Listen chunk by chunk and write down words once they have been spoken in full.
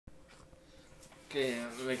Okay,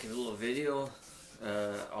 I'm making a little video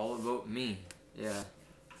all about me. Yeah,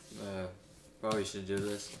 probably should do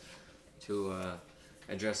this to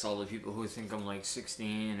address all the people who think I'm like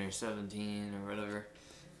 16 or 17 or whatever.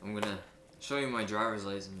 I'm gonna show you my driver's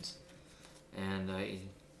license, and I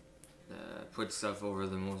put stuff over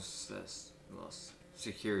the most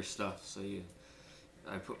secure stuff. So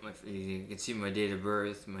I put you can see my date of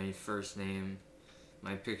birth, my first name,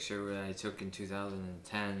 my picture that I took in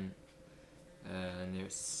 2010. And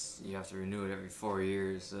you have to renew it every 4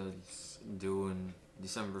 years, so it's due in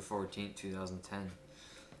December 14th, 2010.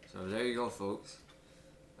 So there you go, folks.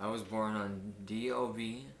 I was born on DOB,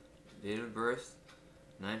 date of birth,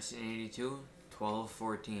 1982,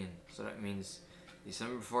 12/14. So that means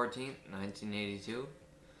December 14th, 1982.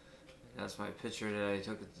 That's my picture that I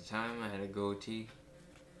took at the time. I had a goatee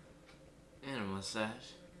and a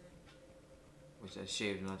mustache, which I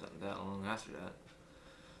shaved not that long after that.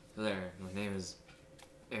 So there, my name is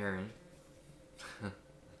Aaron.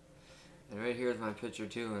 And right here is my picture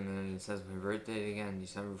too, and then it says my birth date again,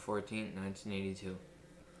 December 14th, 1982.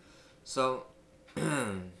 So,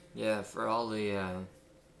 yeah, for all the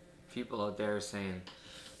people out there saying,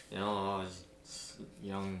 you know, I was a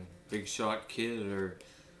young, big shot kid or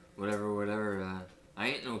whatever, I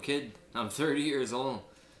ain't no kid. I'm 30 years old.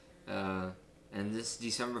 And this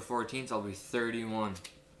December 14th, I'll be 31.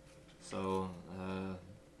 So,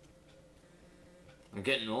 I'm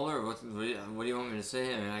getting older. What do you want me to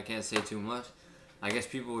say? I mean, I can't say too much. I guess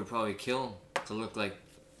people would probably kill to look like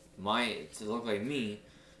me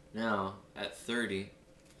now at 30,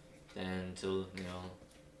 than to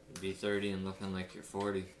be 30 and looking like you're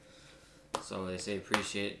 40. So they say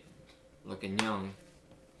appreciate looking young,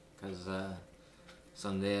 because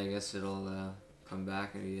someday I guess it'll come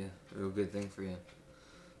back and be a real good thing for you.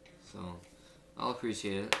 So I'll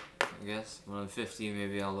appreciate it. I guess when I'm 50,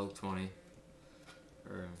 maybe I'll look 20.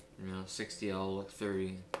 Or 60, I'll look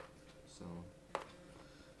 30. So,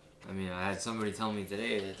 I mean, I had somebody tell me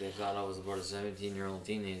today that they thought I was about a 17-year-old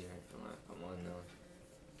teenager. I'm like, come on now.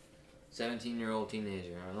 17-year-old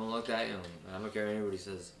teenager. I don't look that young. I don't care what anybody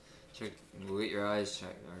says. Check, go get your eyes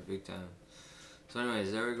checked. Or big time. So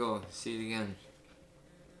anyways, there we go. See it again.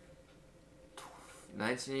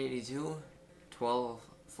 1982,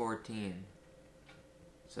 12/14.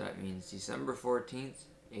 So that means December 14th,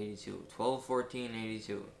 82.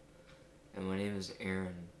 12/14/82. And my name is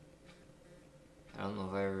Aaron. I don't know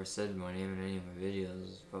if I ever said my name in any of my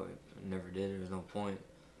videos. Probably never did. There's no point.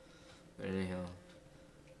 But anyhow.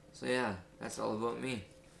 So yeah, that's all about me.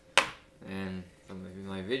 And from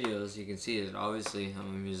my videos, you can see that obviously I'm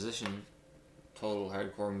a musician. Total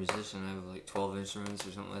hardcore musician. I have like 12 instruments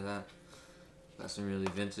or something like that. Got some really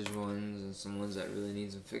vintage ones and some ones that really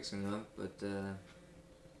need some fixing up. But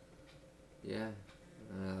yeah.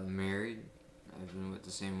 Married. I've been with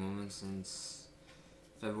the same woman since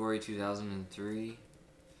February 2003.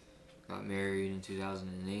 Got married in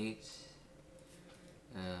 2008.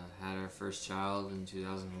 Had our first child in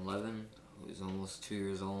 2011, who's almost 2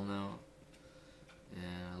 years old now.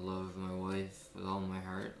 And I love my wife with all my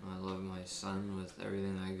heart. I love my son with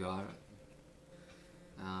everything I got.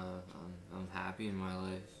 I'm happy in my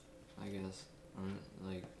life, I guess.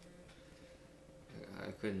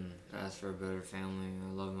 I couldn't ask for a better family.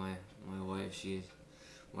 I love my wife.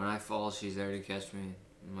 When I fall, she's there to catch me.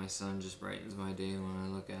 My son just brightens my day when I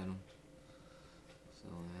look at him. So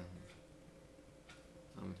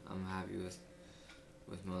yeah, I'm happy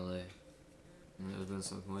with my life. And there's been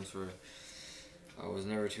some points where I was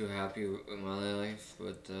never too happy with my life,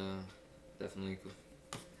 but definitely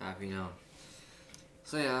happy now.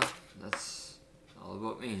 So yeah, that's all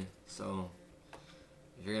about me. So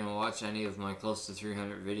if you're gonna watch any of my close to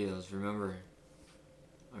 300 videos, remember,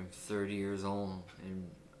 I'm 30 years old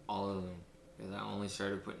in all of them. Because I only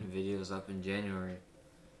started putting videos up in January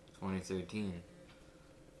 2013.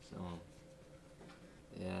 So,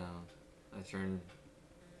 yeah, I turned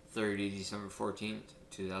 30 December 14th,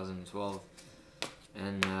 2012.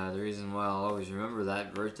 And the reason why I'll always remember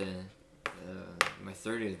that birthday, my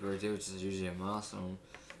 30th birthday, which is usually a milestone,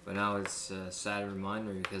 but now it's a sad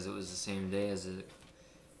reminder because it was the same day as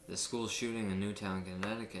the school shooting in Newtown,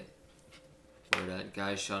 Connecticut, where that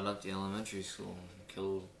guy shot up the elementary school and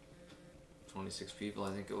killed 26 people,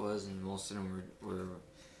 I think it was, and most of them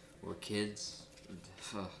were kids.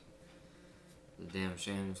 The damn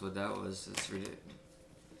shame is what that was. It's ridiculous.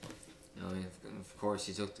 Of course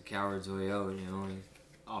he took the coward's way out. He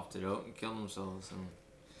opted out and killed himself. So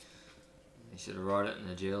he should have rotted in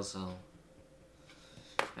a jail cell.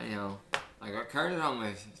 Anyhow, I got carded on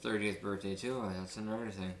my 30th birthday too. That's another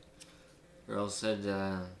thing. Girl said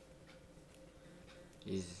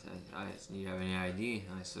Do you have any ID?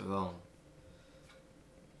 And I said, well,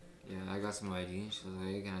 yeah, I got some ID. She was like,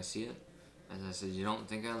 hey, can I see it? And I said, you don't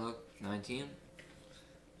think I look 19?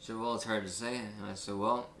 She said, well, it's hard to say. And I said,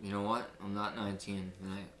 well, you know what? I'm not 19.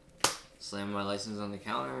 And I slammed my license on the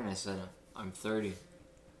counter and I said, I'm 30.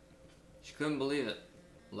 She couldn't believe it.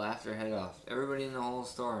 Laughed her head off. Everybody in the whole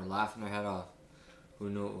store laughing their head off. Who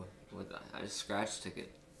knew what I had a scratch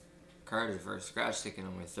ticket. Carded for a scratch ticket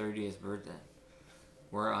on my 30th birthday.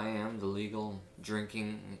 Where I am, the legal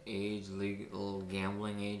drinking age, legal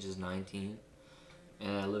gambling age is 19.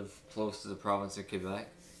 And I live close to the province of Quebec.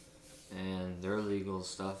 And their legal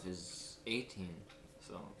stuff is 18.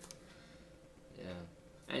 So, yeah.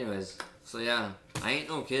 Anyways, so yeah, I ain't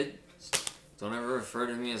no kid. Don't ever refer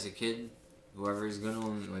to me as a kid. Whoever is gonna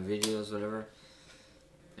in my videos, whatever.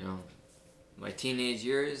 You know, my teenage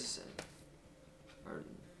years are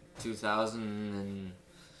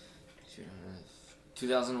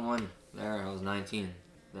 2001. There, I was 19.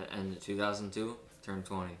 That ended 2002. Turned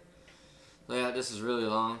 20. So yeah, this is really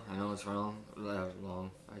long. I know it's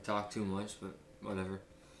long. I talk too much, but whatever.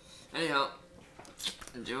 Anyhow,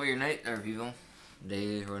 enjoy your night there, people.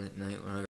 Day or night, whatever.